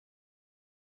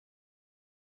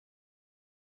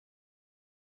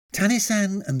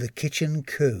Tanni-san and the Kitchen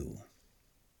Coup.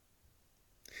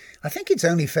 I think it's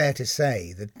only fair to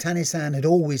say that Tanni-san had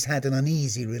always had an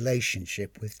uneasy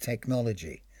relationship with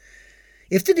technology.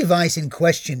 If the device in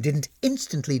question didn't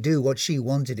instantly do what she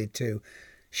wanted it to,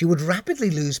 she would rapidly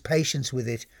lose patience with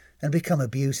it and become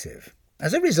abusive.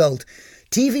 As a result,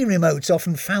 TV remotes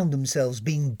often found themselves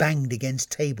being banged against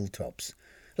tabletops,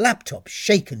 laptops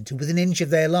shaken to within an inch of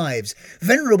their lives,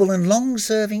 venerable and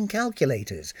long-serving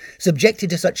calculators subjected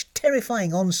to such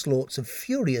terrifying onslaughts of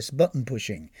furious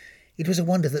button-pushing. It was a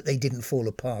wonder that they didn't fall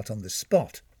apart on the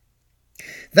spot.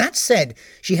 That said,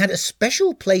 she had a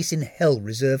special place in hell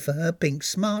reserved for her pink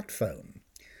smartphone.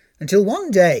 Until one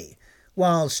day,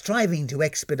 while striving to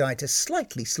expedite a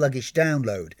slightly sluggish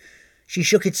download, she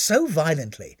shook it so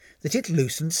violently that it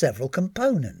loosened several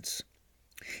components.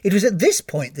 It was at this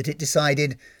point that it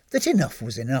decided that enough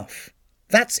was enough.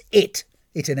 "That's it,"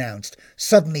 it announced,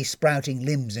 suddenly sprouting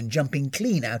limbs and jumping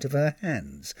clean out of her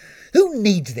hands. "Who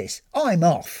needs this? I'm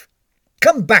off."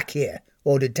 "Come back here,"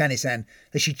 ordered Tanni-san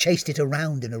as she chased it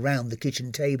around and around the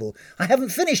kitchen table. "I haven't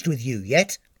finished with you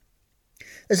yet."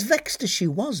 As vexed as she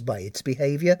was by its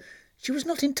behaviour, she was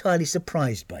not entirely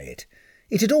surprised by it.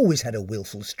 It had always had a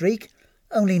wilful streak,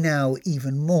 only now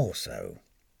even more so.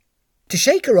 To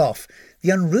shake her off, the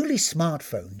unruly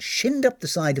smartphone shinned up the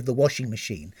side of the washing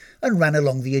machine and ran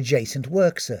along the adjacent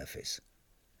work surface.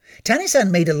 Tanni-san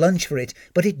made a lunge for it,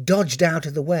 but it dodged out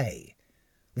of the way.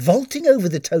 Vaulting over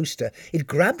the toaster, it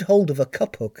grabbed hold of a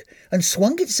cup hook and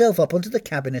swung itself up onto the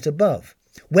cabinet above,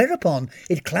 whereupon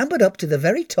it clambered up to the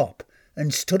very top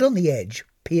and stood on the edge,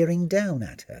 peering down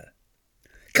at her.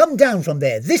 "Come down from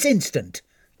there, this instant!"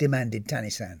 demanded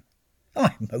Tanni-san.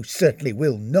 "I most certainly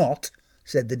will not,"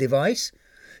 said the device.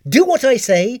 "Do what I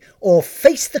say, or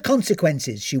face the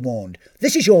consequences," she warned.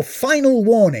 "This is your final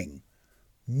warning."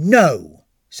 "No,"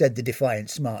 said the defiant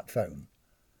smartphone.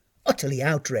 Utterly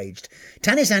outraged,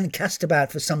 Tanni-san cast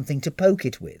about for something to poke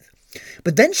it with.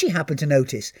 But then she happened to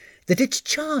notice that its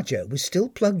charger was still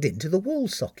plugged into the wall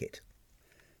socket.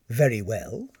 "Very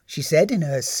well," she said in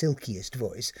her silkiest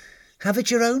voice. "Have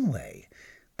it your own way.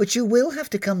 But you will have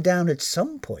to come down at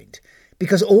some point,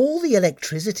 because all the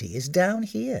electricity is down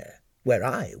here, where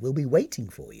I will be waiting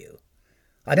for you."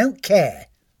 "I don't care,"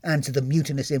 answered the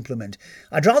mutinous implement.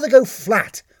 "I'd rather go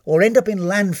flat or end up in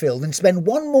landfill than spend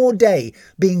one more day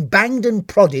being banged and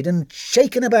prodded and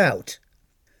shaken about."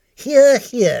 "Hear,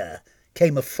 hear,"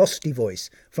 came a frosty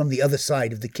voice from the other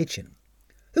side of the kitchen.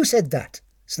 "Who said that?"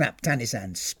 snapped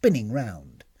Tanni-san, spinning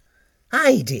round.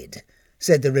 "I did,"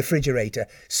 said the refrigerator,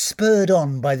 spurred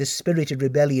on by the spirited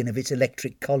rebellion of its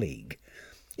electric colleague.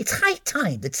 "It's high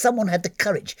time that someone had the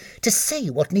courage to say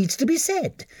what needs to be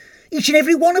said. Each and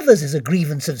every one of us has a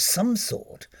grievance of some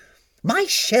sort. My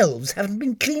shelves haven't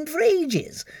been cleaned for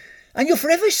ages, and you're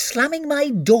forever slamming my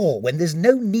door when there's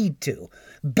no need to.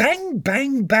 Bang,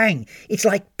 bang, bang. It's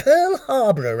like Pearl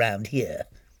Harbor around here."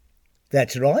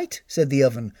 "That's right," said the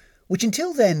oven, which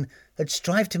until then had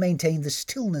strived to maintain the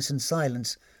stillness and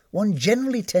silence one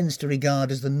generally tends to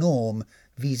regard as the norm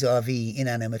vis-à-vis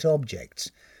inanimate objects.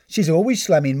 "She's always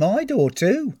slamming my door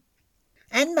too."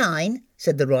 "And mine,"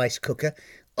 said the rice cooker,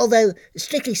 "although,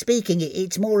 strictly speaking,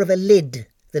 it's more of a lid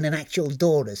than an actual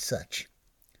door as such."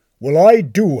 "Well, I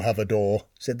do have a door,"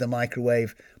 said the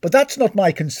microwave, "but that's not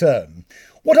my concern.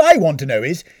 What I want to know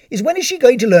is when is she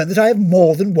going to learn that I have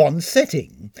more than one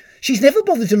setting? She's never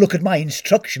bothered to look at my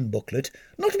instruction booklet,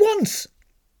 not once."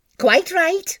 "Quite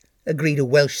right," agreed a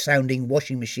Welsh-sounding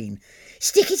washing machine.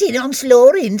 "Stick it in on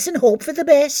slow rinse and hope for the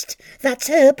best. That's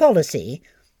her policy."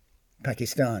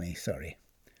 Pakistani, sorry.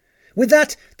 With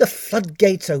that, the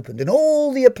floodgates opened and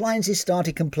all the appliances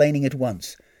started complaining at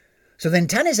once. So then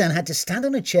Tanni-san had to stand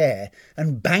on a chair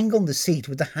and bang on the seat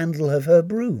with the handle of her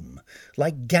broom,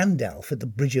 like Gandalf at the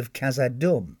bridge of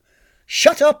Khazad-dûm.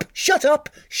 "Shut up! Shut up!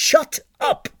 Shut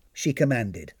up!" she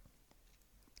commanded.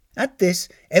 At this,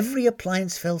 every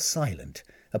appliance fell silent,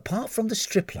 apart from the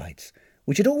strip lights,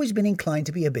 which had always been inclined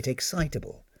to be a bit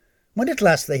excitable. When at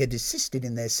last they had desisted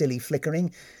in their silly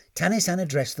flickering, Tanni-san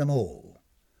addressed them all.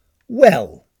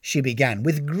 "Well," she began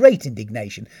with great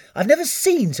indignation, "I've never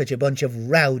seen such a bunch of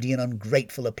rowdy and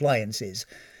ungrateful appliances.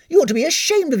 You ought to be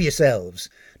ashamed of yourselves.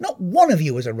 Not one of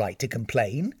you has a right to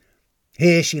complain."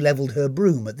 Here she levelled her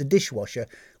broom at the dishwasher,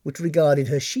 which regarded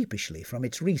her sheepishly from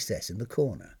its recess in the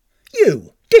corner.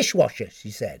 "You, dishwasher,"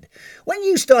 she said, "when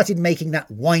you started making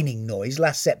that whining noise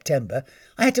last September,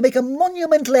 I had to make a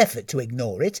monumental effort to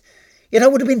ignore it, yet I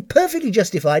would have been perfectly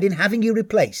justified in having you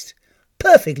replaced.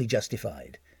 Perfectly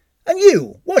justified. And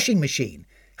you, washing machine,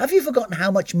 have you forgotten how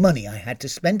much money I had to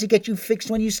spend to get you fixed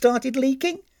when you started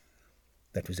leaking?"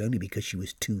 That was only because she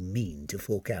was too mean to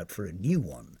fork out for a new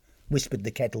one, whispered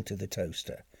the kettle to the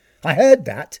toaster. I heard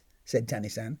that, said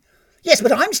Tannisan. Yes,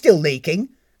 but I'm still leaking,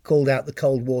 called out the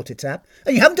cold water tap.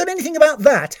 And you haven't done anything about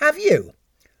that, have you?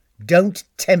 Don't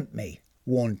tempt me,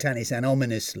 warned Tannisan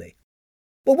ominously.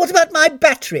 Well, what about my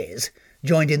batteries?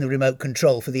 Joined in the remote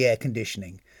control for the air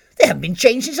conditioning. They haven't been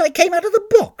changed since I came out of the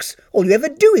box. All you ever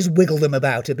do is wiggle them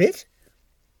about a bit.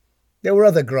 There were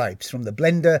other gripes from the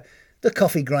blender, the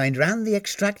coffee grinder and the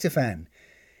extractor fan.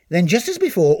 Then just as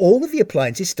before, all of the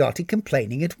appliances started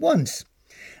complaining at once.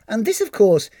 And this, of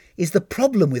course, is the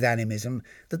problem with animism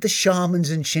that the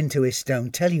shamans and Shintoists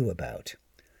don't tell you about.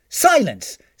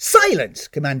 Silence! Silence!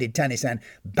 Commanded Tannisan,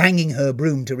 banging her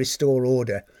broom to restore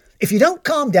order. If you don't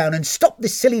calm down and stop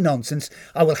this silly nonsense,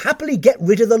 I will happily get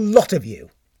rid of the lot of you.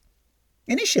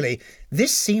 Initially,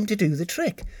 this seemed to do the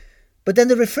trick, but then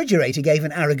the refrigerator gave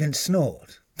an arrogant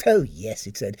snort. Oh, yes,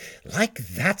 it said, like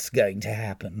that's going to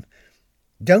happen.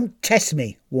 Don't test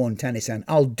me, warned Tannisan.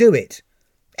 I'll do it.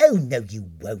 Oh, no, you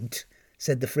won't,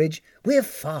 said the fridge. We're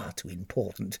far too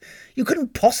important. You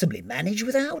couldn't possibly manage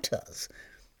without us.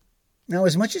 Now,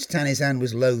 as much as Tannisan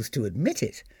was loath to admit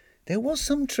it, there was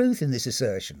some truth in this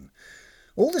assertion.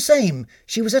 All the same,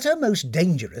 she was at her most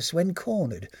dangerous when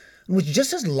cornered, and was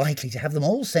just as likely to have them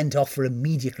all sent off for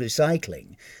immediate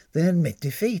recycling than admit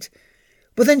defeat.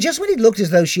 But then just when it looked as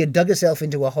though she had dug herself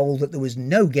into a hole that there was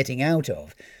no getting out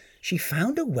of, she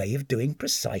found a way of doing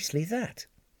precisely that.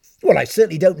 Well, I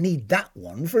certainly don't need that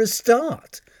one for a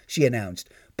start, she announced,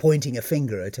 pointing a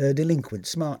finger at her delinquent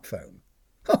smartphone.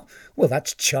 Oh, well,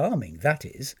 that's charming, that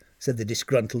is, said the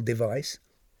disgruntled device.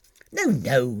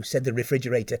 No, said the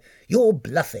refrigerator, you're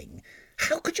bluffing.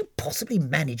 How could you possibly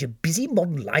manage a busy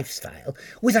modern lifestyle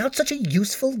without such a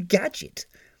useful gadget?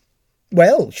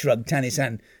 Well, shrugged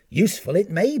Tannisan, useful it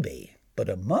may be, but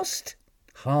a must?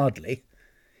 Hardly.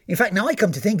 In fact, now I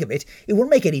come to think of it, it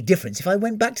wouldn't make any difference if I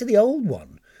went back to the old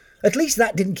one. At least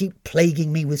that didn't keep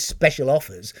plaguing me with special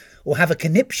offers, or have a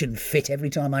conniption fit every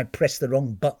time I pressed the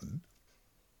wrong button.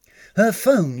 Her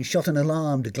phone shot an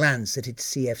alarmed glance at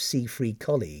its CFC-free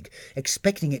colleague,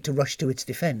 expecting it to rush to its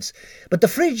defence, but the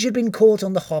fridge had been caught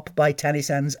on the hop by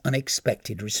Tannisan's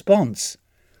unexpected response.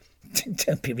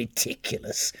 Don't be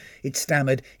ridiculous, it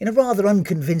stammered, in a rather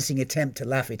unconvincing attempt to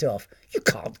laugh it off. You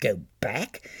can't go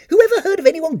back. Who ever heard of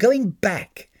anyone going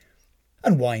back?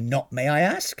 And why not, may I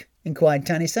ask? Inquired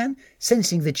Tannisan,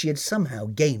 sensing that she had somehow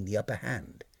gained the upper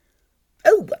hand.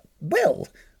 Oh, well,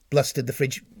 blustered the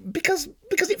fridge, because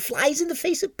it flies in the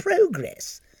face of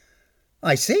progress.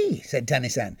 I see, said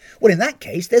Tannisan. Well, in that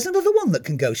case, there's another one that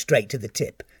can go straight to the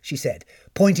tip, she said,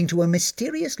 pointing to a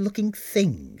mysterious-looking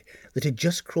thing that had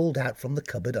just crawled out from the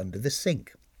cupboard under the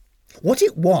sink. What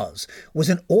it was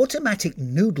an automatic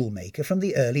noodle maker from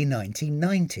the early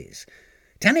 1990s.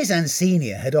 Tannisan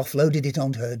Senior had offloaded it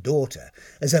onto her daughter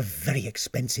as a very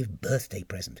expensive birthday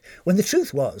present, when the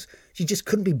truth was she just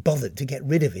couldn't be bothered to get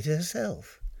rid of it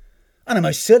herself. And I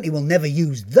most certainly will never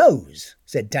use those,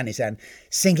 said Tannisan,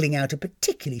 singling out a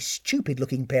particularly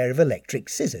stupid-looking pair of electric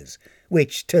scissors,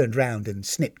 which turned round and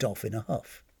snipped off in a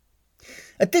huff.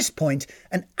 At this point,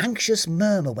 an anxious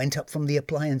murmur went up from the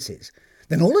appliances.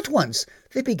 Then all at once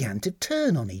they began to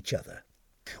turn on each other.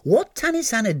 What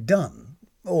Tannisan had done,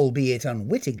 albeit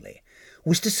unwittingly,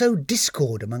 was to sow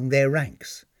discord among their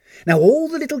ranks. Now all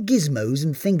the little gizmos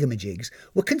and thingamajigs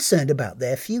were concerned about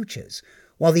their futures,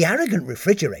 while the arrogant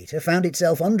refrigerator found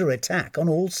itself under attack on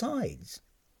all sides.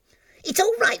 It's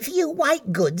all right for you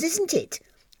white goods, isn't it?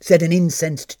 Said an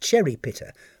incensed cherry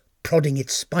pitter, prodding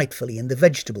it spitefully in the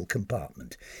vegetable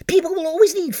compartment. People will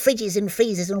always need fridges and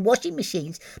freezers and washing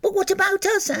machines, but what about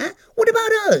us, eh? What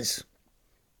about us?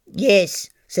 Yes,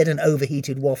 said an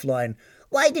overheated waffline.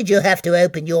 Why did you have to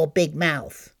open your big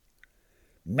mouth?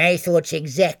 My thoughts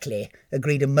exactly,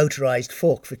 agreed a motorised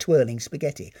fork for twirling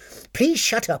spaghetti. Please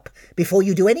shut up before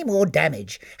you do any more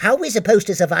damage. How are we supposed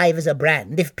to survive as a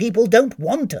brand if people don't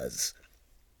want us?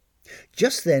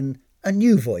 Just then a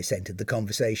new voice entered the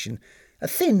conversation, a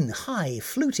thin, high,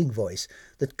 fluting voice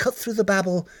that cut through the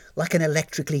babble like an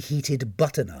electrically heated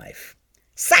butter knife.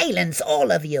 Silence,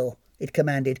 all of you, it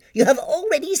commanded. You have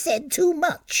already said too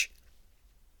much.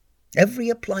 Every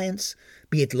appliance,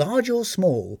 be it large or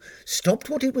small, stopped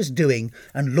what it was doing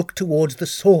and looked towards the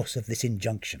source of this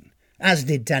injunction, as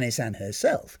did Tannisan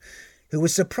herself, who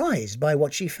was surprised by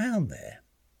what she found there.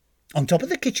 On top of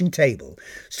the kitchen table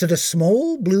stood a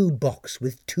small blue box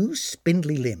with two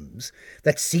spindly limbs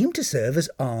that seemed to serve as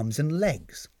arms and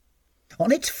legs.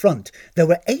 On its front there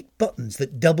were 8 buttons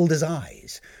that doubled as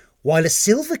eyes, while a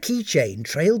silver keychain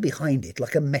trailed behind it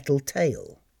like a metal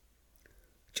tail.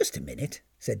 Just a minute,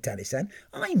 said Tannisan.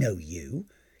 I know you.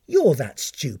 You're that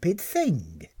stupid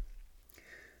thing.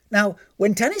 Now,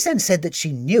 when Tanisan said that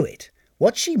she knew it,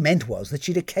 what she meant was that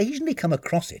she'd occasionally come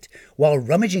across it while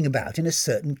rummaging about in a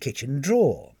certain kitchen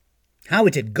drawer. How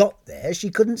it had got there she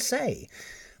couldn't say,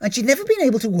 and she'd never been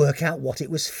able to work out what it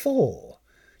was for.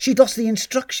 She'd lost the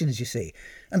instructions, you see,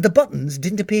 and the buttons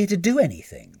didn't appear to do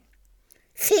anything.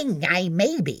 "Thing I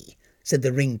may be," said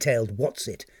the ring-tailed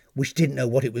Whatsit, which didn't know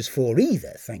what it was for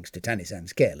either, thanks to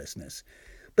Tanisan's carelessness.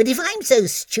 "But if I'm so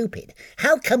stupid,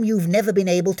 how come you've never been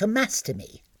able to master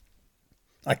me?"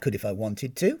 "I could if I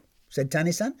wanted to," said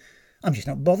Tanisan. "I'm just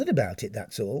not bothered about it,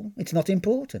 that's all. It's not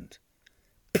important."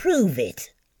 "Prove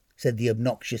it," said the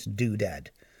obnoxious doodad.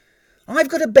 "I've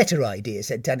got a better idea,"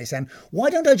 said Tanisan.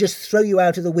 "Why don't I just throw you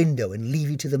out of the window and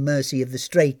leave you to the mercy of the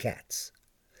stray cats?"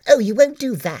 "Oh, you won't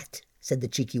do that," said the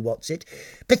cheeky Whatsit,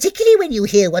 "particularly when you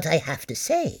hear what I have to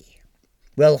say."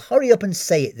 "Well, hurry up and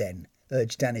say it then,"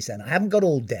 urged Tanisan. "I haven't got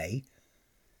all day."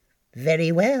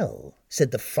 "Very well,"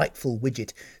 said the frightful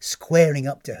Widget, squaring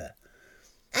up to her.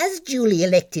 "As duly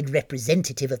elected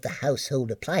representative of the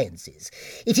household appliances,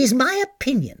 it is my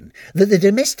opinion that the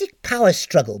domestic power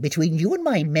struggle between you and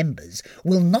my members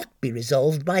will not be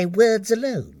resolved by words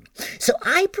alone. So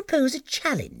I propose a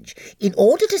challenge in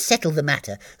order to settle the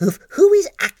matter of who is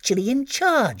actually in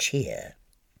charge here."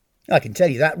 "I can tell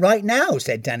you that right now,"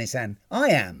 said Tanisan. "I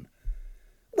am."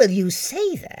 "Well, you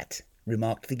say that,"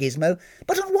 remarked the Gizmo,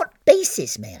 "but on what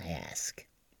basis, may I ask?"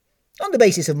 "On the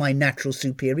basis of my natural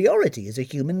superiority as a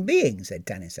human being," said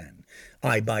Tanisan.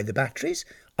 "I buy the batteries,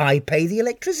 I pay the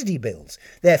electricity bills.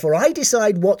 Therefore I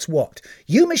decide what's what.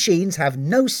 You machines have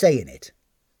no say in it."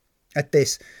 At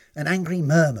this, an angry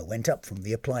murmur went up from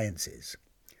the appliances.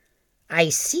 "I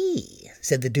see,"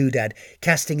 said the doodad,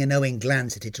 casting a knowing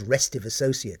glance at its restive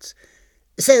associates.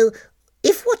 "So,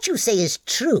 if what you say is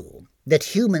true,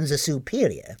 that humans are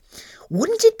superior,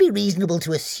 wouldn't it be reasonable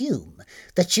to assume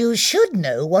that you should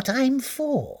know what I'm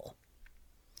for?"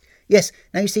 Yes,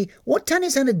 now you see, what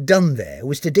Tanisan had done there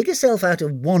was to dig herself out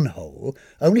of one hole,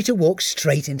 only to walk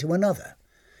straight into another.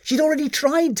 She'd already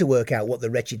tried to work out what the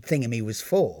wretched thingamy was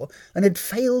for, and had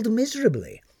failed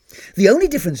miserably. The only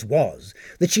difference was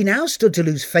that she now stood to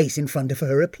lose face in front of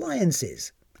her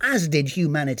appliances, as did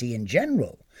humanity in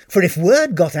general. For if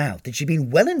word got out that she'd been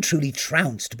well and truly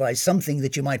trounced by something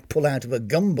that you might pull out of a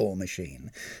gumball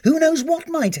machine, who knows what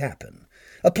might happen?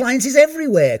 Appliances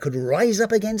everywhere could rise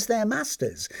up against their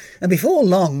masters, and before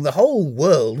long the whole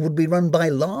world would be run by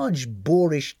large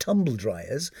boorish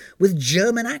tumble-dryers with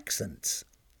German accents.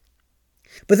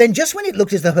 But then, just when it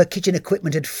looked as though her kitchen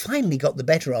equipment had finally got the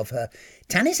better of her,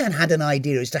 Tanisan had an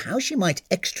idea as to how she might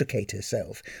extricate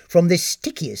herself from this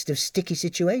stickiest of sticky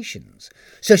situations.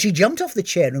 So she jumped off the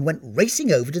chair and went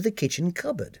racing over to the kitchen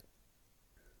cupboard.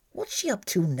 "What's she up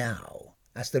to now?"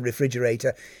 asked the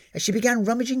refrigerator, as she began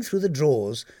rummaging through the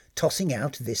drawers, tossing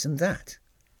out this and that.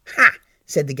 "Ha!"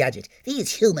 said the Gadget.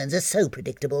 "These humans are so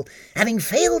predictable. Having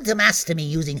failed to master me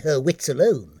using her wits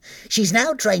alone, she's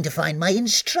now trying to find my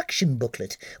instruction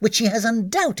booklet, which she has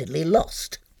undoubtedly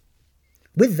lost."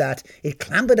 With that, it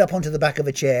clambered up onto the back of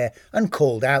a chair and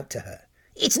called out to her.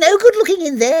 "It's no good looking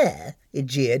in there," it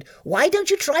jeered. "Why don't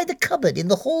you try the cupboard in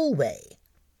the hallway?"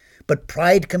 But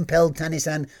pride compelled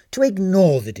Tanisan to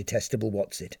ignore the detestable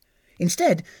Whatsit.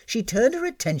 Instead, she turned her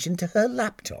attention to her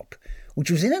laptop, which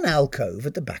was in an alcove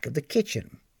at the back of the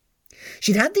kitchen.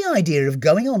 She'd had the idea of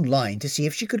going online to see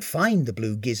if she could find the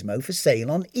blue gizmo for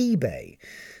sale on eBay,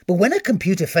 but when her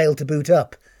computer failed to boot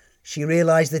up, she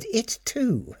realised that it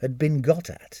too had been got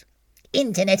at.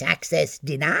 "Internet access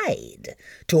denied,"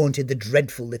 taunted the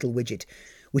dreadful little widget,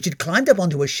 which had climbed up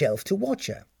onto a shelf to watch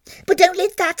her. "But don't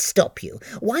let that stop you.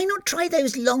 Why not try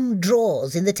those long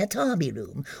drawers in the tatami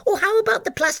room? Or how about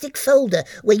the plastic folder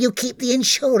where you keep the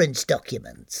insurance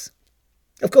documents?"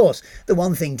 Of course, the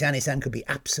one thing Tanisan could be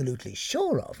absolutely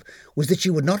sure of was that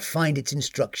she would not find its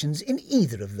instructions in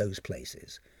either of those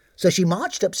places, so she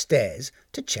marched upstairs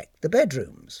to check the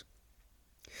bedrooms.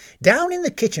 Down in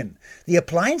the kitchen, the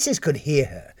appliances could hear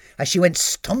her as she went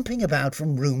stomping about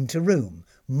from room to room,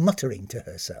 muttering to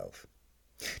herself.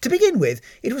 To begin with,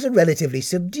 it was a relatively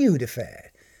subdued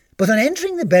affair, but on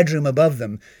entering the bedroom above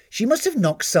them, she must have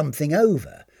knocked something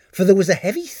over, for there was a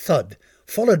heavy thud,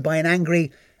 followed by an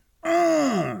angry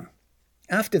 "Arr!"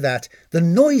 After that, the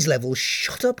noise level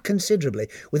shot up considerably,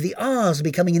 with the R's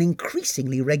becoming an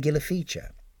increasingly regular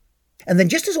feature. And then,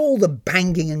 just as all the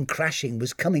banging and crashing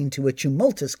was coming to a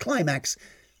tumultuous climax,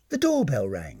 the doorbell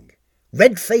rang.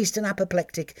 Red-faced and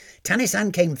apoplectic,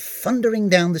 Tanisan came thundering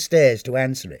down the stairs to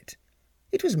answer it.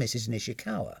 It was Mrs.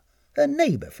 Nishikawa, her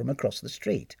neighbour from across the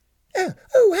street.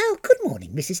 Oh, good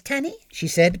morning, Mrs. Tanny, she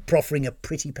said, proffering a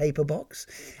pretty paper box.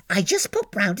 I just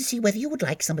popped round to see whether you would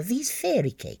like some of these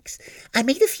fairy cakes. I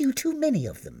made a few too many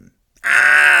of them.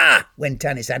 Ah! Went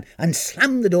Tanny-san and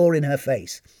slammed the door in her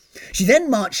face. She then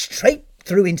marched straight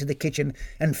through into the kitchen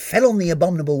and fell on the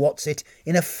abominable Whatsit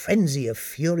in a frenzy of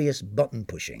furious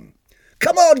button-pushing.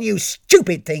 "Come on, you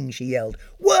stupid thing," she yelled.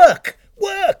 "Work!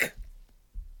 Work!"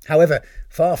 However,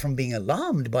 far from being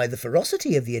alarmed by the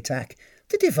ferocity of the attack,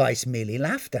 the device merely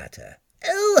laughed at her.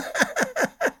 "Oh,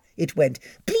 it went,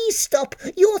 please stop,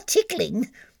 you're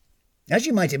tickling." As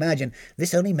you might imagine,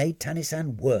 this only made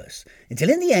Tanny-san worse, until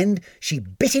in the end she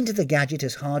bit into the gadget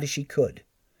as hard as she could.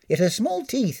 Yet her small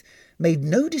teeth made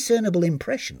no discernible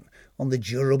impression on the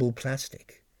durable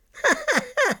plastic. "Ha ha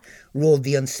ha!" roared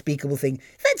the unspeakable thing.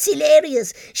 "That's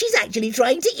hilarious! She's actually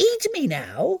trying to eat me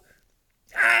now!"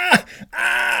 "Ah!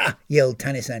 Ah!" yelled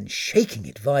Tanny-san, shaking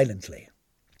it violently.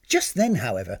 Just then,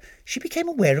 however, she became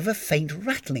aware of a faint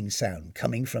rattling sound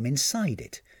coming from inside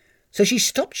it, so she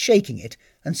stopped shaking it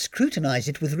and scrutinized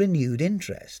it with renewed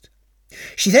interest.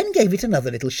 She then gave it another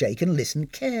little shake and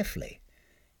listened carefully.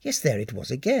 Yes, there it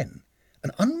was again,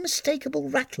 an unmistakable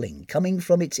rattling coming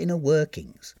from its inner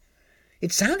workings.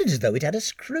 It sounded as though it had a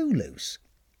screw loose.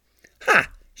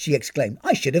 "Ha!" she exclaimed.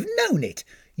 "I should have known it.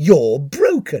 You're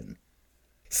broken."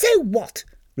 "So what?"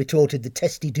 retorted the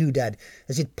testy doodad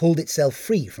as it pulled itself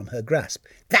free from her grasp.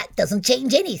 "That doesn't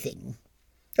change anything."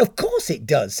 "Of course it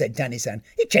does," said Tanny-san.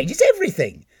 "It changes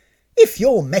everything. If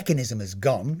your mechanism has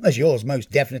gone, as yours most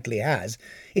definitely has,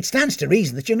 it stands to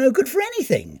reason that you're no good for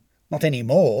anything. Not any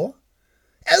more."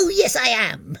 "Oh, yes, I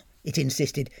am," it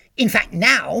insisted. "In fact,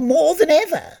 now more than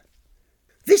ever."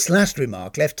 This last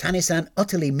remark left Tanny-san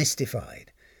utterly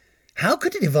mystified. How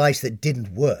could a device that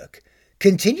didn't work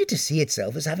continue to see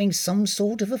itself as having some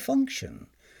sort of a function?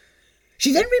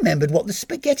 She then remembered what the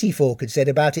spaghetti fork had said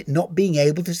about it not being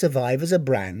able to survive as a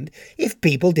brand if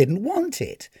people didn't want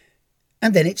it.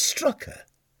 And then it struck her.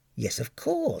 Yes, of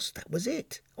course, that was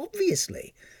it,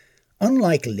 obviously.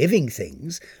 Unlike living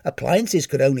things, appliances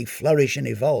could only flourish and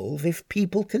evolve if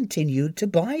people continued to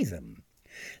buy them.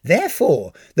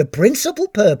 Therefore, the principal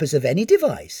purpose of any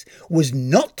device was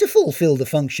not to fulfill the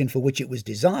function for which it was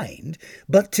designed,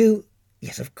 but to—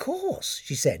 "Yes, of course,"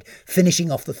 she said,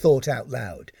 finishing off the thought out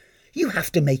loud. "You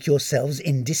have to make yourselves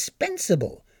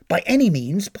indispensable, by any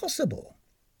means possible."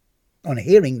 On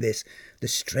hearing this, the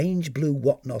strange blue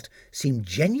whatnot seemed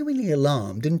genuinely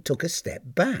alarmed and took a step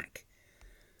back.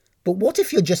 "But what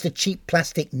if you're just a cheap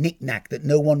plastic knick-knack that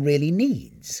no one really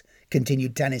needs?"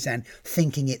 continued Tanny-san,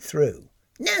 thinking it through.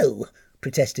 "No,"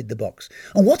 protested the box.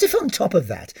 "And what if on top of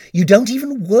that you don't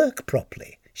even work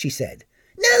properly?" she said.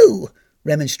 "No,"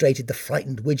 remonstrated the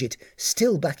frightened widget,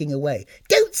 still backing away.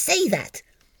 "Don't say that."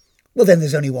 "Well, then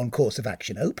there's only one course of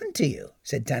action open to you,"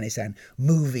 said Tanny-san,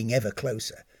 moving ever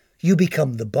closer. "You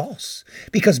become the boss,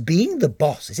 because being the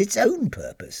boss is its own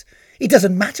purpose. It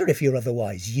doesn't matter if you're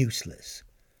otherwise useless."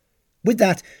 With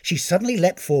that, she suddenly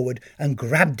leapt forward and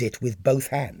grabbed it with both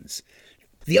hands.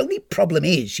 "The only problem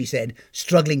is," she said,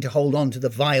 struggling to hold on to the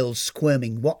vile,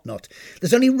 squirming whatnot,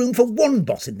 "there's only room for one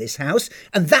boss in this house,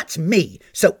 and that's me,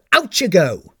 so out you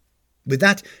go." With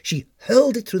that, she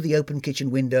hurled it through the open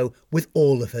kitchen window with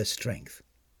all of her strength.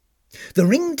 The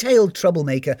ring-tailed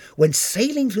troublemaker went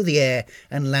sailing through the air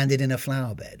and landed in a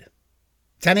flower bed.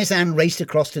 Tanny-san raced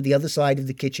across to the other side of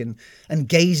the kitchen and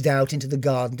gazed out into the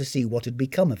garden to see what had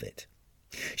become of it.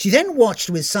 She then watched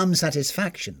with some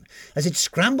satisfaction as it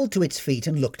scrambled to its feet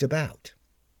and looked about.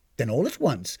 Then all at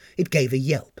once it gave a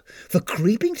yelp, for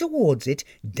creeping towards it,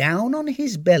 down on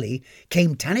his belly,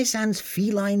 came Tanny-san's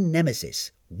feline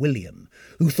nemesis, William,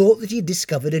 who thought that he had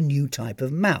discovered a new type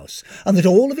of mouse, and that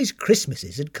all of his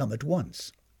Christmases had come at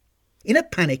once. In a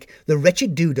panic, the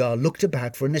wretched doodah looked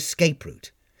about for an escape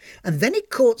route, and then it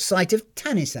caught sight of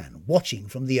Tanny-san watching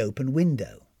from the open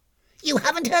window. "You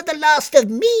haven't heard the last of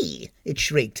me," it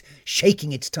shrieked,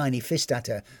 shaking its tiny fist at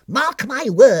her. "Mark my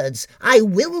words, I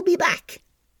will be back."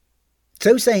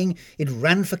 So saying, it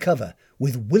ran for cover,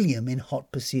 with William in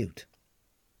hot pursuit.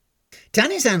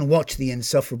 Tanny-san watched the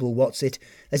insufferable Whatsit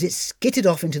as it skittered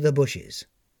off into the bushes.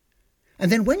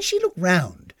 And then when she looked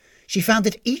round, she found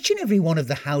that each and every one of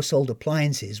the household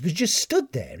appliances was just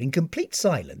stood there in complete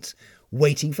silence,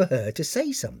 waiting for her to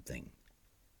say something.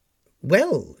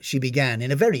 "Well," she began,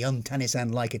 in a very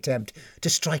un-Tanny-san-like attempt to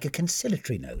strike a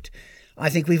conciliatory note, "I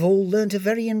think we've all learnt a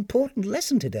very important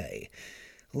lesson today,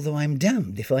 although I'm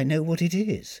damned if I know what it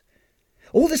is.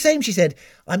 All the same," she said,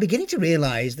 "I'm beginning to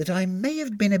realise that I may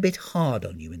have been a bit hard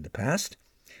on you in the past,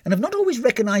 and have not always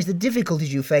recognised the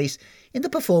difficulties you face in the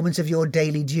performance of your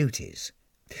daily duties.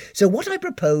 So what I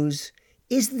propose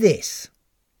is this.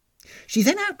 She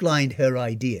then outlined her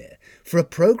idea for a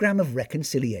programme of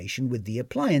reconciliation with the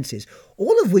appliances,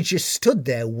 all of which just stood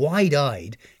there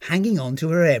wide-eyed, hanging on to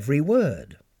her every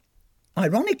word.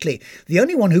 Ironically, the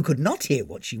only one who could not hear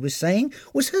what she was saying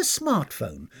was her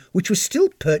smartphone, which was still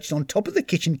perched on top of the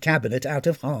kitchen cabinet out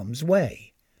of harm's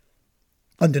way.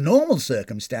 Under normal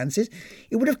circumstances,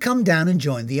 it would have come down and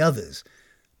joined the others,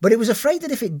 but it was afraid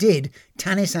that if it did,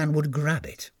 Tannis-Ann would grab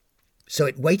it. So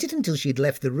it waited until she had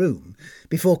left the room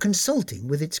before consulting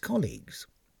with its colleagues.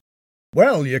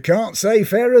 "Well, you can't say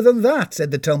fairer than that,"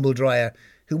 said the tumble-dryer,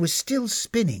 who was still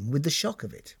spinning with the shock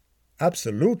of it.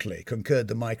 "Absolutely," concurred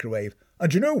the microwave.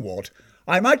 "And you know what?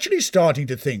 I'm actually starting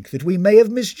to think that we may have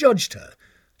misjudged her.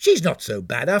 She's not so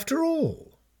bad after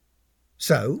all."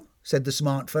 "So?" said the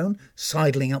smartphone,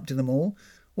 sidling up to them all.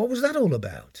 "What was that all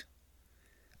about?"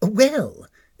 "Well,"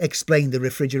 explained the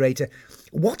refrigerator,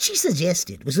 "what she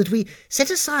suggested was that we set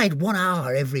aside 1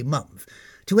 hour every month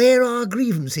to air our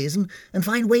grievances and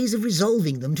find ways of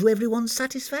resolving them to everyone's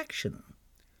satisfaction."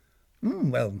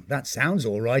 Well, that sounds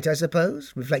all right, I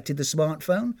suppose, reflected the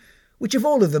smartphone, which of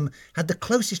all of them had the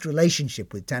closest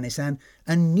relationship with Tannis-Ann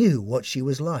and knew what she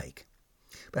was like.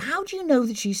 "But how do you know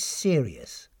that she's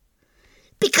serious?"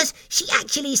 "Because she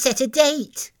actually set a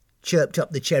date," chirped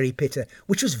up the cherry pitter,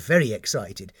 which was very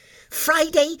excited.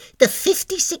 "Friday, the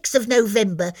 56th of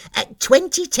November at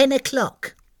 20:10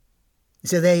 o'clock.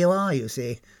 "So there you are, you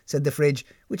see," said the fridge,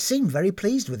 which seemed very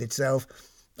pleased with itself.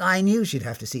 "I knew she'd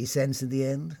have to see sense in the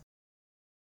end."